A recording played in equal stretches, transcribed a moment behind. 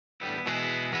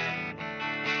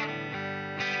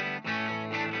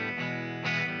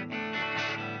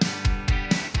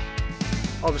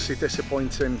Obviously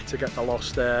disappointing to get the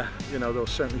loss there. You know, there were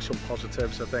certainly some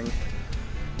positives. I think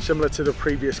similar to the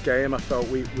previous game, I felt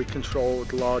we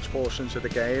controlled large portions of the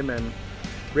game, and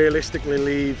realistically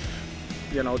leave,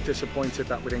 you know, disappointed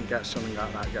that we didn't get something out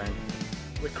of that game.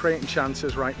 We're creating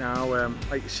chances right now.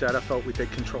 Like you said, I felt we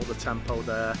did control the tempo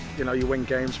there. You know, you win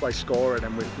games by scoring,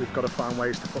 and we've got to find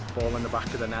ways to put the ball in the back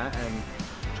of the net and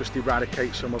just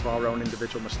eradicate some of our own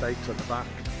individual mistakes at the back.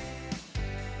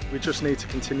 We just need to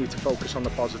continue to focus on the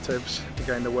positives.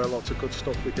 Again, there were lots of good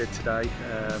stuff we did today.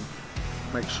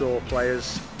 Make sure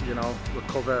players, you know,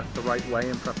 recover the right way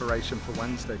in preparation for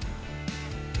Wednesday.